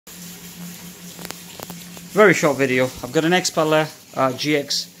Very short video. I've got an Xpelair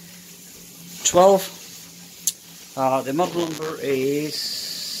Gx12. The model number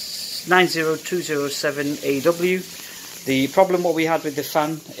is 90207AW. The problem what we had with the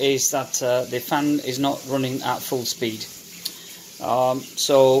fan is that the fan is not running at full speed.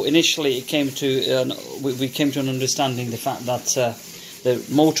 So initially it came to we came to an understanding the fact that the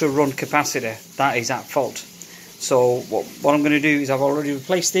motor run capacitor, that is at fault. So what I'm going to do is I've already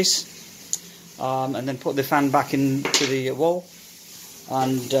replaced this and then put the fan back into the wall,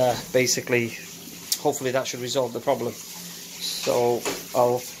 and basically hopefully that should resolve the problem. So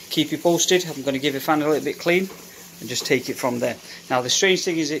I'll keep you posted. I'm going to give the fan a little bit clean and just take it from there. Now the strange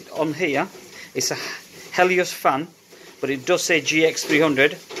thing is, on here it's a Helios fan, but it does say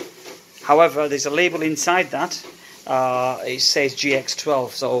GX300. However, there's a label inside that. It says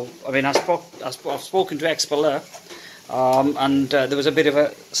GX12. So I mean, I've spoken to Xpelair, and there was a bit of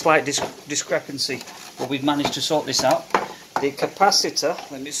a slight discrepancy, but we've managed to sort this out. The capacitor,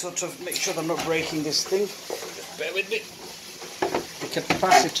 let me sort of make sure I'm not breaking this thing. Just bear with me. The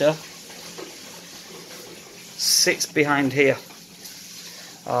capacitor sits behind here.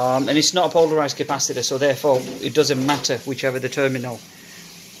 And it's not a polarized capacitor, so therefore it doesn't matter whichever the terminal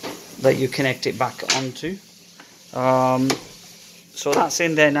that you connect it back onto. So that's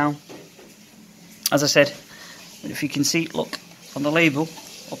in there now. As I said, if you can see, look on the label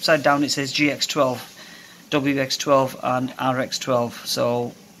upside down, it says GX12, WX12 and RX12.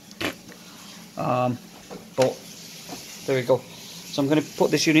 So but there we go. So I'm going to put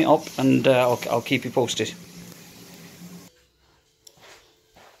this unit up, and I'll keep you posted.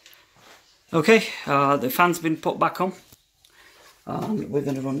 Okay, the fan's been put back on, and we're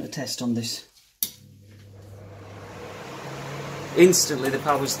going to run a test on this. Instantly the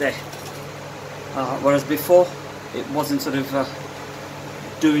power's there, whereas before it wasn't sort of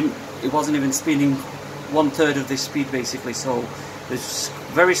it wasn't even spinning 1/3 of this speed basically, so it's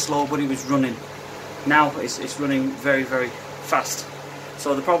very slow, but it was running. Now it's running very, very fast.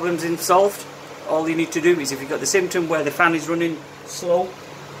 So the problem's been solved. All you need to do is, if you've got the symptom where the fan is running slow,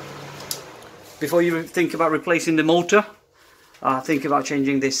 before you think about replacing the motor, think about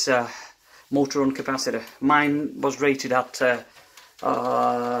changing this motor run capacitor. Mine was rated at 2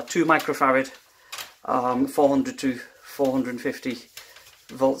 microfarad, 400 to 450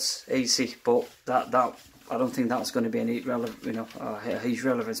 volts AC, but that I don't think that's going to be any huge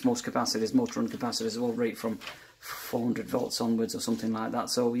relevance. Most capacitors, motor run capacitors, will rate from 400 volts onwards or something like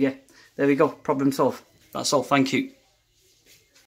that. So yeah, there we go, problem solved. That's all. Thank you.